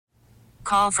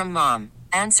Call from mom.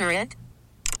 Answer it.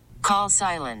 Call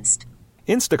silenced.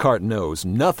 Instacart knows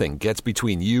nothing gets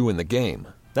between you and the game.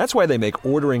 That's why they make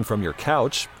ordering from your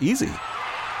couch easy.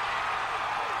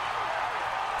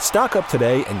 Stock up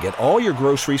today and get all your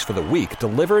groceries for the week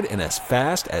delivered in as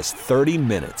fast as 30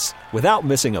 minutes without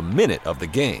missing a minute of the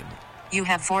game. You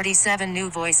have 47 new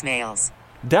voicemails.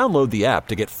 Download the app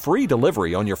to get free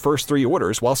delivery on your first 3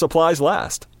 orders while supplies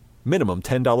last. Minimum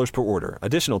 $10 per order.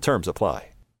 Additional terms apply.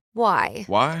 Why?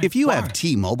 If you have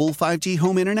T-Mobile 5G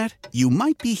home internet, you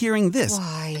might be hearing this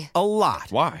a lot.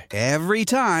 Why? Every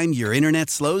time your internet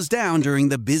slows down during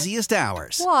the busiest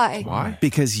hours. Why?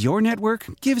 Because your network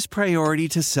gives priority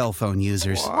to cell phone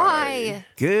users. Why?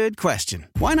 Good question.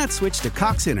 Why not switch to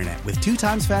Cox Internet with 2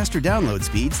 times faster download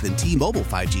speeds than T-Mobile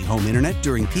 5G home internet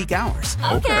during peak hours?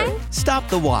 Okay. Stop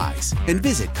the whys and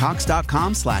visit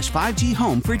cox.com/5G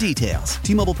home for details.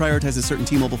 T-Mobile prioritizes certain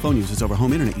T-Mobile phone users over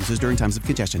home internet users during times of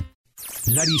congestion.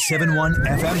 97.1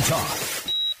 FM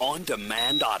Talk. On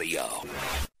demand audio.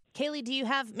 Kayleigh, do you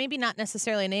have, maybe not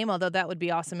necessarily a name, although that would be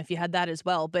awesome if you had that as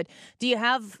well, but do you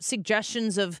have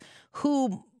suggestions of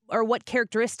who or what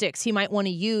characteristics he might want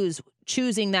to use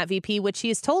choosing that VP, which he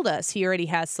has told us he already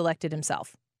has selected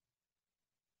himself?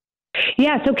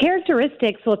 Yeah, so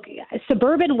characteristics, look,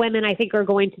 suburban women, I think, are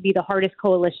going to be the hardest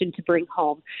coalition to bring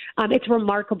home. It's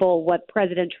remarkable what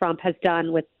President Trump has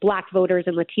done with Black voters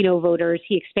and Latino voters.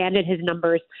 He expanded his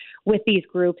numbers with these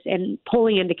groups, and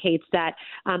polling indicates that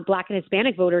Black and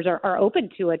Hispanic voters are open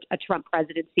to a Trump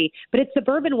presidency. But it's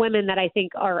suburban women that I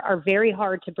think are very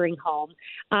hard to bring home,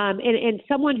 and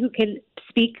someone who can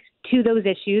speak to those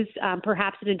issues,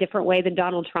 perhaps in a different way than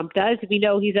Donald Trump does. We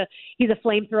know he's a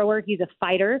flamethrower, he's a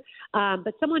fighter,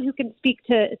 but someone who can speak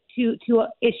to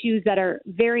issues that are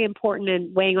very important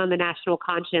and weighing on the national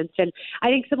conscience. And I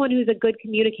think someone who's a good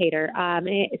communicator.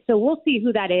 So we'll see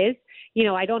who that is. You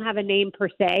know, I don't have a name per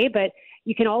se, but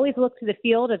you can always look to the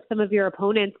field of some of your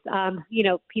opponents.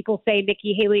 People say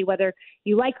Nikki Haley, whether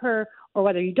you like her or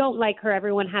whether you don't like her,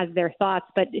 everyone has their thoughts,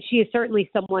 but she is certainly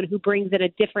someone who brings in a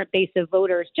different base of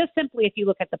voters. Just simply, if you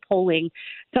look at the polling,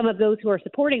 some of those who are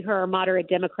supporting her are moderate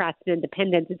Democrats and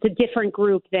independents. It's a different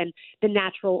group than the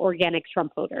natural organic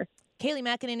Trump voter. Kayleigh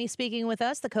McEnany speaking with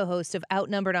us, the co-host of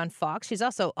Outnumbered on Fox. She's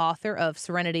also author of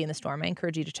Serenity in the Storm. I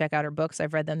encourage you to check out her books.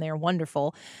 I've read them. They are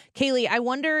wonderful. Kayleigh, I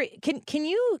wonder, can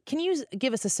you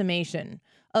give us a summation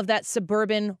of that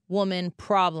suburban woman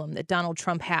problem that Donald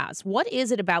Trump has? What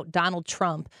is it about Donald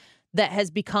Trump that has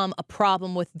become a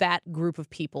problem with that group of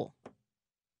people?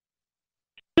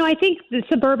 No, I think the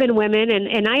suburban women,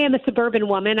 and I am a suburban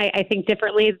woman, I think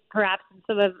differently perhaps than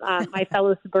some of my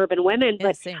fellow suburban women,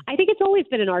 but I think it's always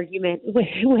been an argument with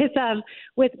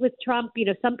Trump. You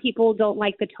know, some people don't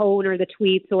like the tone or the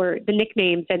tweets or the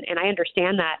nicknames, and I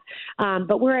understand that.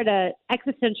 But we're at an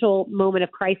existential moment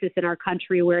of crisis in our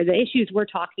country where the issues we're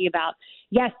talking about,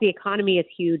 yes, the economy is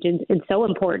huge and so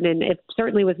important, and it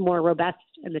certainly was more robust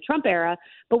in the Trump era,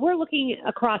 but we're looking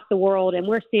across the world and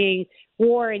we're seeing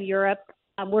war in Europe.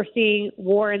 We're seeing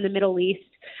war in the Middle East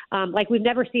like we've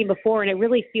never seen before, and it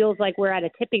really feels like we're at a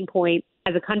tipping point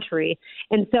as a country.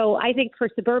 And so I think for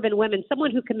suburban women, someone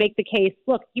who can make the case,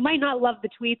 look, you might not love the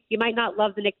tweets, you might not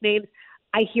love the nicknames,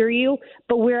 I hear you,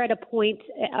 but we're at a point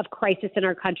of crisis in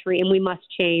our country, and we must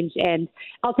change. And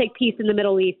I'll take peace in the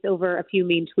Middle East over a few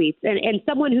mean tweets. And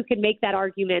someone who can make that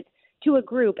argument to a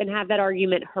group and have that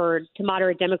argument heard to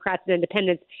moderate Democrats and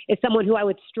independents is someone who I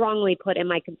would strongly put in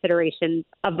my consideration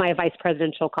of my vice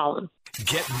presidential column.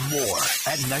 Get more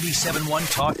at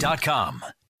 971talk.com.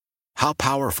 How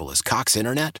powerful is Cox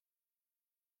Internet?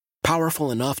 Powerful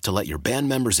enough to let your band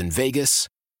members in Vegas,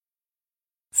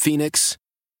 Phoenix,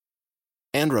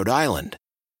 and Rhode Island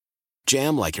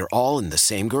jam like you're all in the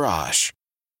same garage.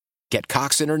 Get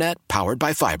Cox Internet powered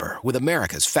by fiber with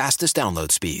America's fastest download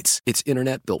speeds. It's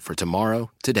internet built for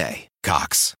tomorrow, today.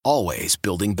 Cox, always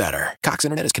building better. Cox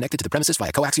Internet is connected to the premises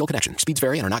via coaxial connection. Speeds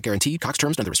vary and are not guaranteed. Cox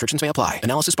terms and other restrictions may apply.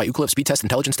 Analysis by Ookla Speed Test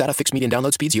Intelligence Data. Fixed median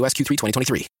download speeds. US Q3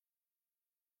 2023.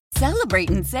 Celebrate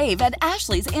and save at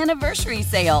Ashley's Anniversary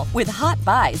Sale. With Hot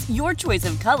Buys, your choice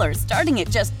of colors starting at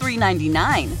just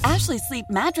 $3.99. Ashley Sleep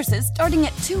mattresses starting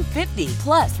at $2.50.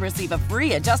 Plus, receive a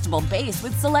free adjustable base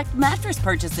with select mattress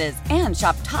purchases. And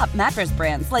shop top mattress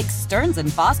brands like Stearns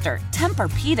 & Foster,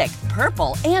 Tempur-Pedic,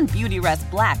 Purple, and Beautyrest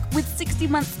Black with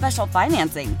 60-month special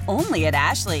financing. Only at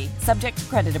Ashley. Subject to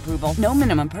credit approval. No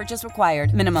minimum purchase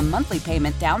required. Minimum monthly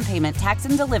payment, down payment, tax,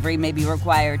 and delivery may be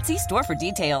required. See store for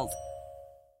details.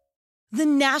 The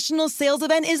national sales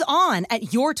event is on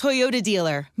at your Toyota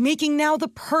dealer, making now the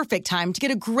perfect time to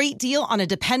get a great deal on a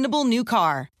dependable new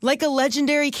car. Like a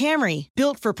legendary Camry,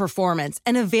 built for performance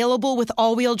and available with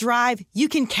all-wheel drive, you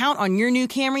can count on your new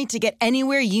Camry to get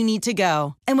anywhere you need to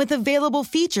go. And with available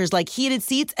features like heated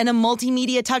seats and a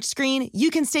multimedia touchscreen,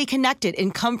 you can stay connected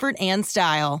in comfort and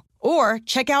style. Or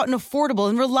check out an affordable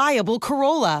and reliable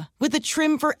Corolla with a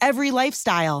trim for every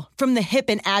lifestyle, from the hip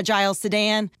and agile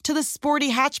sedan to the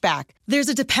sporty hatchback. There's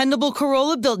a dependable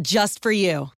Corolla built just for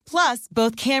you. Plus,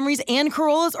 both Camrys and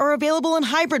Corollas are available in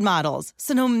hybrid models,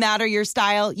 so no matter your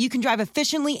style, you can drive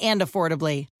efficiently and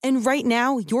affordably. And right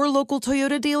now, your local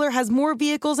Toyota dealer has more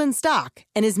vehicles in stock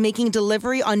and is making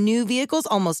delivery on new vehicles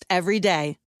almost every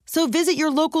day. So visit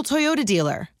your local Toyota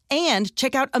dealer. And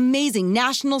check out amazing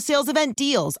national sales event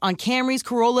deals on Camrys,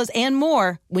 Corollas, and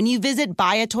more when you visit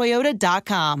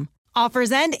buyatoyota.com.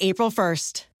 Offers end April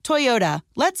 1st. Toyota,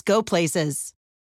 let's go places.